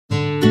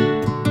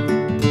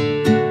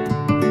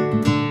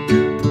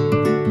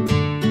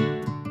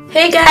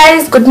Hey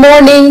guys, good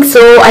morning.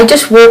 So I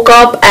just woke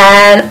up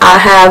and I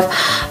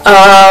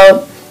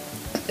have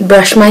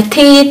brushed my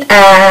teeth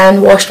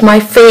and washed my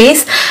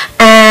face,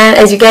 and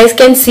as you guys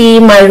can see,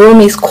 my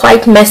room is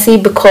quite messy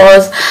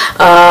because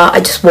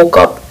I just woke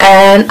up,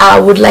 and I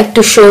would like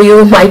to show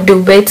you my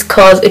duvets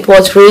because it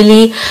was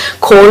really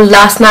cold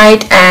last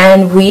night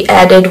and we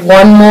added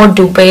one more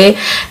duvet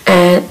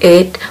and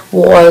it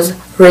was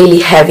really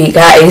heavy,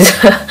 guys.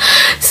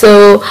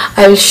 So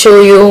I will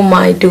show you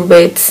my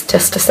duvets,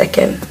 just a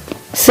second.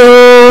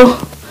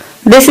 So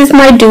this is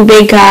my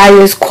duvet, guys.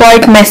 It's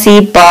quite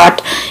messy,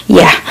 but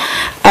yeah,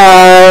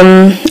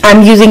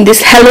 I'm using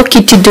this Hello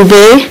Kitty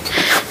duvet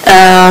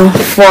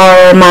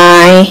for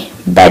my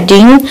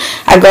bedding.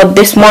 I got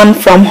this one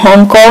from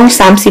Hong Kong,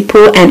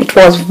 Samsipur, and it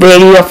was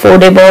very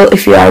affordable.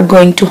 If you are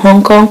going to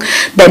Hong Kong,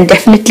 then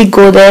definitely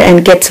go there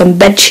and get some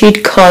bed sheet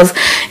because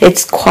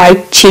it's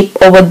quite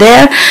cheap over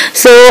there.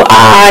 So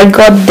I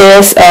got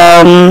this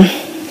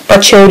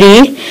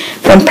patchouli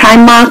from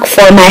Primark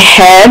for my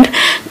head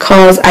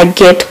because I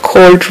get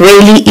cold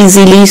really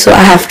easily, so I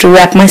have to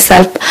wrap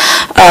myself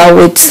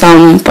with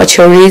some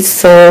patchouli.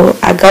 So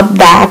I got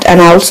that,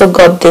 and I also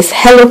got this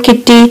Hello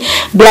Kitty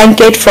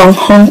blanket from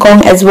Hong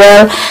Kong as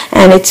well,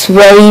 and it's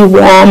very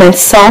warm and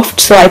soft,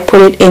 so I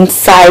put it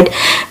inside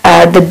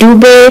the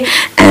duvet.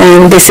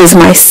 And this is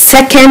my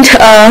second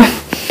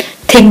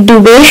thick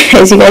duvet,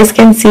 as you guys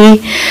can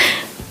see,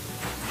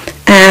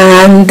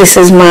 and this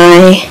is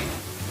my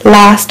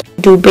last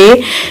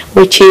duvet,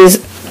 which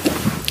is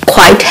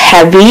quite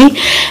heavy.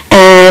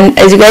 And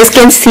as you guys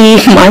can see,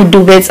 my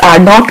duvets are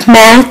not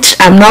matched.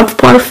 I'm not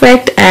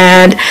perfect,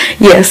 and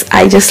yes,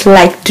 I just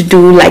like to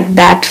do like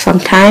that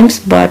sometimes.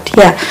 But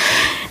yeah,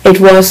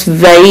 it was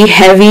very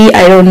heavy.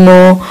 I don't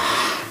know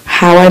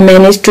how I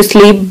managed to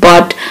sleep,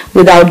 but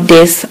without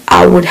this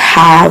I would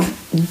have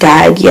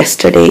died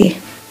yesterday.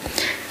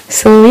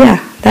 So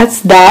yeah,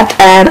 that's that.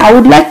 And I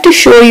would like to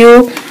show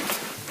you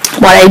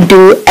what I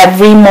do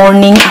every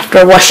morning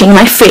after washing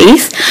my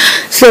face.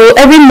 So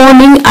every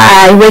morning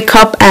I wake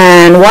up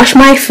and wash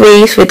my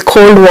face with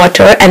cold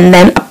water, and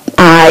then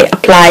I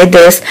apply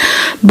this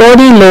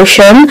body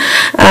lotion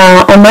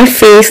on my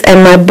face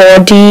and my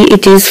body.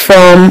 It is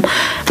from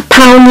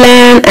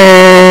Poundland,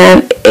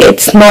 and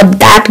it's not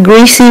that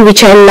greasy,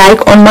 which I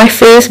like on my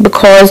face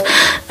because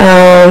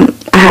I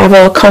have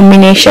a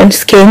combination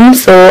skin,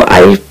 so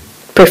I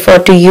prefer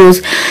to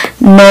use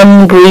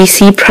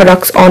non-greasy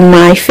products on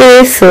my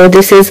face. So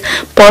this is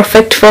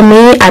perfect for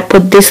me. I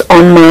put this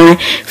on my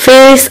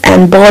face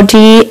and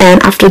body,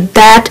 and after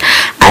that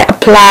I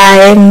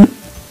apply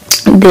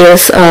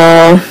this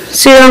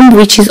serum,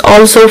 which is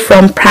also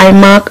from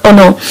Primark. Oh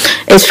no,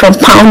 it's from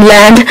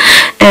Poundland,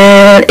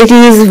 and it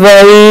is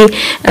very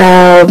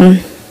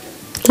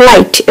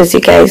light, as you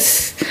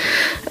guys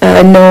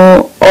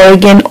know.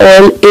 Argan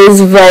oil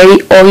is very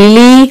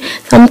oily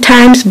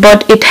sometimes,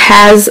 but it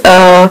has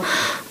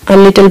a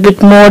little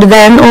bit more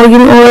than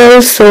argan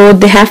oil, so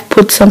they have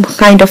put some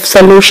kind of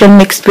solution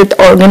mixed with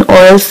argan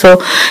oil,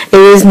 so it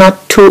is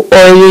not too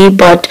oily,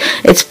 but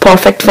it's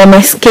perfect for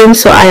my skin.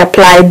 So I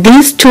apply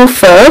these two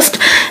first,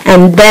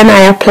 and then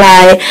I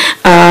apply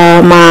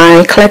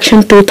my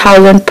Collection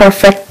 2000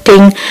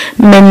 Perfecting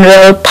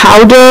Mineral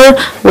Powder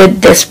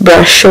with this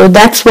brush. So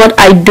that's what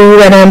I do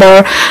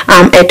whenever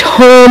I'm at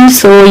home.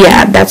 So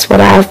yeah, that's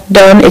what I've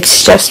done.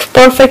 It's just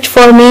perfect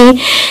for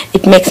me.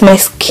 It makes my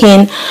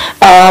skin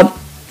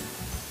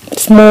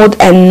smooth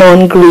and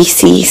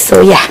non-greasy. So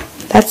yeah,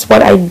 that's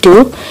what I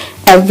do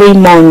every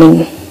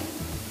morning.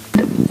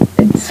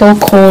 It's so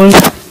cold,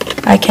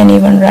 I can't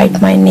even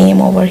write my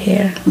name over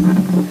here.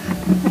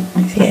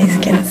 As you guys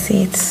can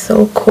see, it's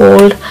so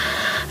cold,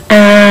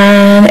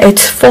 and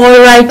it's fall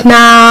right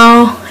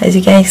now, as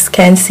you guys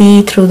can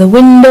see through the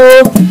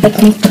window.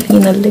 Let me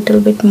clean a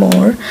little bit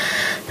more.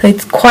 So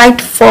it's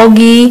quite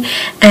foggy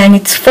and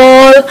it's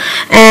fall,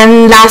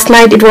 and last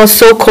night it was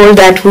so cold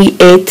that we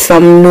ate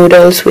some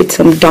noodles with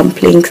some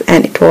dumplings,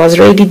 and it was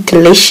really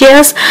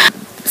delicious.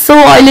 So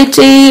अहिले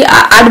चाहिँ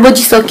 8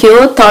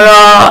 बजिसक्यो, तर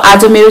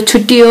आज मेरो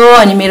छुट्टी हो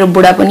अनि मेरो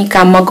बुढा पनि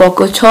काममा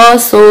गएको छ.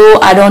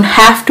 So I don't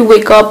have to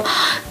wake up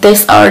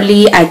this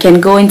early. I can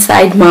go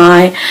inside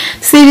my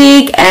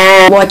Civic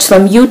and watch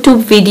some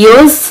YouTube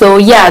videos. So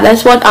yeah,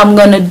 that's what I'm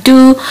gonna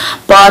do.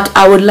 But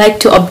I would like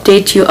to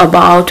update you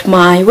about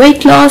my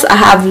weight loss. I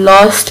have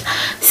lost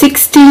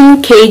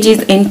 16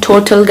 kgs in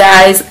total,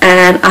 guys,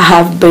 and I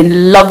have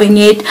been loving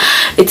it.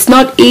 It's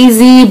not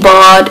easy,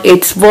 but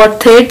it's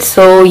worth it.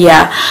 So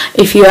yeah,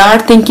 if you are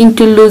thinking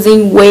to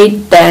losing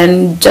weight,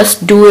 then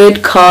just do it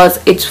because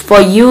it's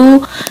for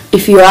you.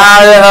 If you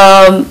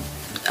are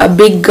a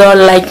big girl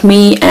like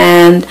me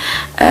and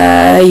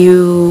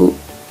you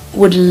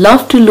would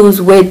love to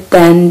lose weight,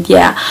 then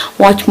yeah,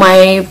 watch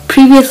my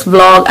previous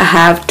vlog. I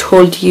have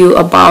told you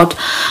about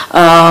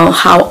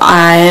how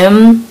I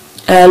am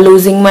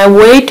losing my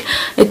weight.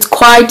 It's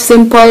quite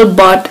simple,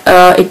 but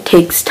it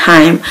takes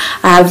time.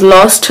 I have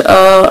lost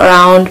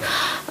around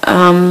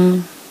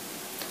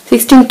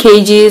 16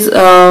 kgs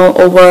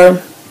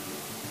over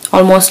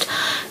almost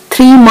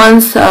 3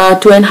 months,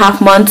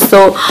 2.5 months.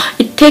 So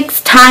it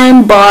takes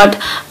time, but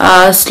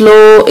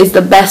slow is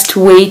the best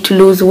way to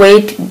lose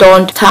weight.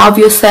 Don't starve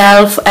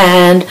yourself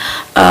and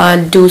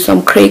do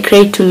some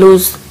cray to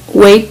lose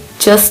weight.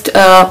 Just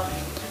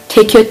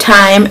take your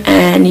time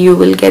and you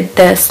will get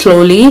there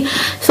slowly.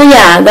 So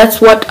yeah, that's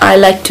what I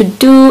like to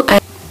do.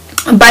 And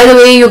by the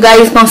way, you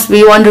guys must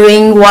be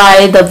wondering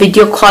why the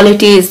video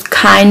quality is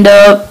kind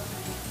of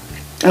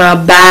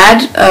bad,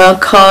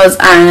 cause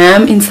I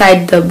am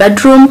inside the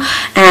bedroom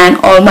and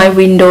all my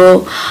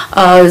windows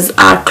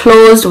are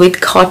closed with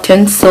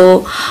curtains,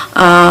 so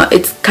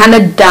it's kind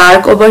of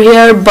dark over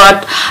here.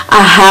 But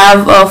I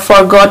have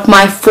forgot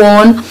my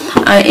phone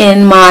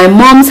in my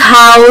mom's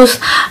house,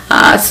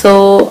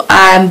 so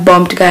I'm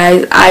bummed,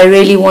 guys. I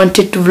really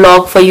wanted to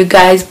vlog for you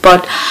guys,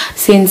 but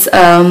since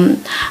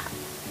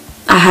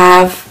I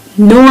have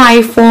no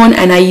iPhone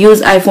and I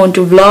use iPhone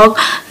to vlog,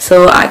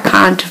 so I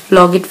can't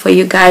vlog it for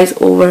you guys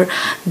over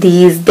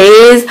these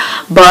days.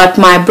 But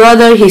my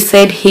brother, he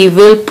said he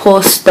will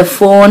post the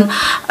phone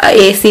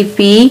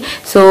ASAP,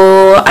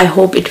 so I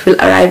hope it will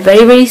arrive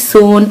very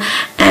soon.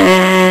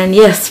 And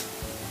yes,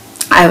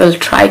 I will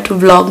try to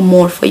vlog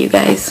more for you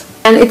guys.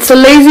 And it's a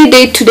lazy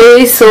day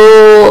today,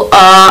 so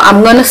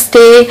I'm gonna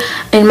stay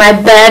in my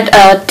bed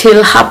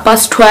till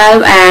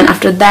 12:30, and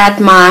after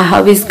that my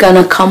hubby's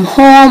gonna come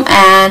home,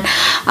 and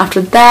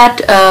after that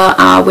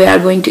we are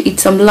going to eat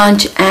some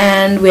lunch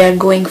and we are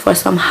going for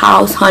some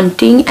house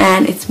hunting.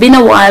 And it's been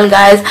a while,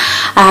 guys.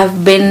 I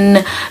have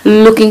been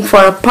looking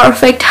for a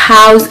perfect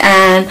house,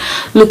 and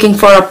looking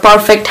for a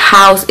perfect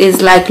house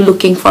is like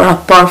looking for a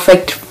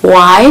perfect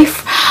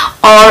wife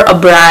or a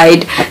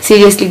bride.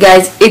 Seriously,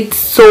 guys, it's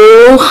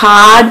so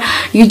hard.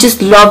 You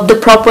just love the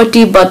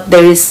property, but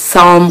there is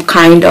some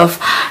kind of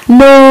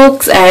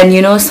nooks and,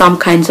 you know, some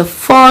kinds of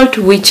fault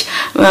which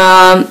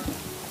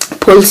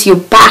pulls you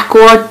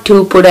backward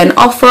to put an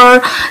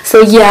offer.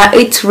 So yeah,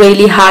 it's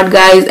really hard,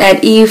 guys.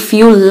 And if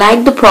you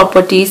like the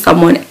property,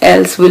 someone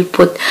else will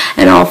put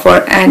an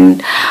offer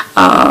and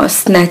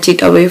snatch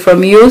it away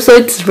from you. So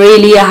it's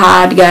really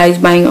hard, guys.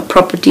 Buying a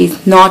property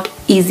is not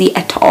easy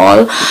at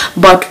all,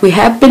 but we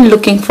have been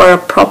looking for a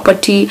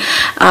property,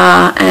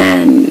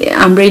 and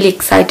I'm really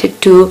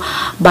excited to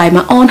buy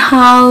my own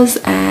house.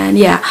 And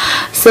yeah,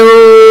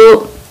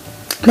 so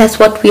that's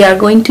what we are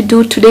going to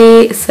do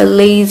today. It's a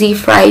lazy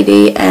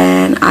Friday,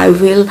 and I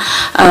will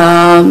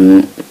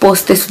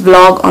post this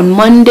vlog on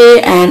Monday,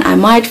 and I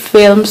might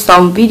film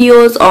some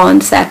videos on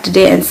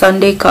Saturday and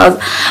Sunday because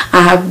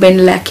I have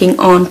been lacking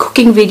on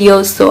cooking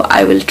videos. So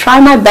I will try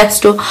my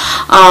best to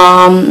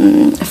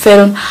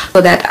film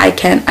so that I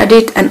can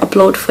edit and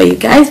upload for you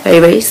guys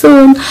very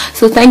soon.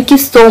 So thank you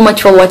so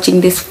much for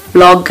watching this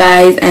vlog,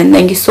 guys, and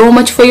thank you so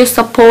much for your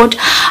support.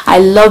 I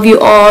love you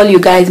all. You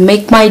guys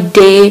make my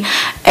day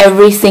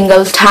every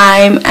single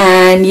time.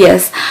 And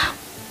yes,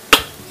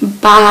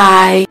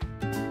 bye.